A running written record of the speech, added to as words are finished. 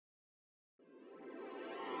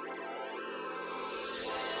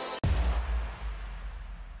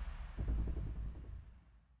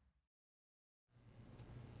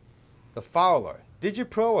The Fowler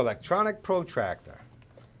Digi-Pro electronic protractor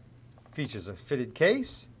features a fitted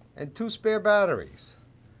case and 2 spare batteries.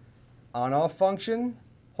 On-off function,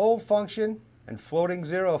 hold function, and floating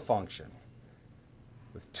zero function.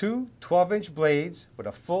 With 2 12-inch blades with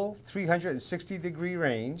a full 360-degree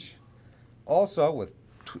range. Also with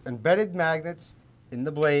embedded magnets in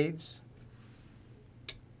the blades.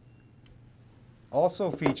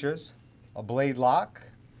 Also features a blade lock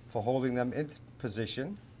for holding them in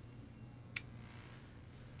position.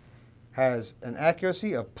 Has an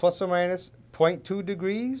accuracy of plus or minus 0.2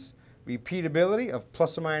 degrees, repeatability of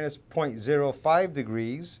plus or minus 0.05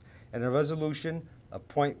 degrees, and a resolution of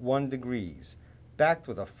 0.1 degrees, backed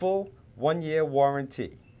with a full 1-year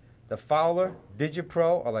warranty. The Fowler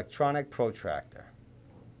Digi-Pro electronic protractor.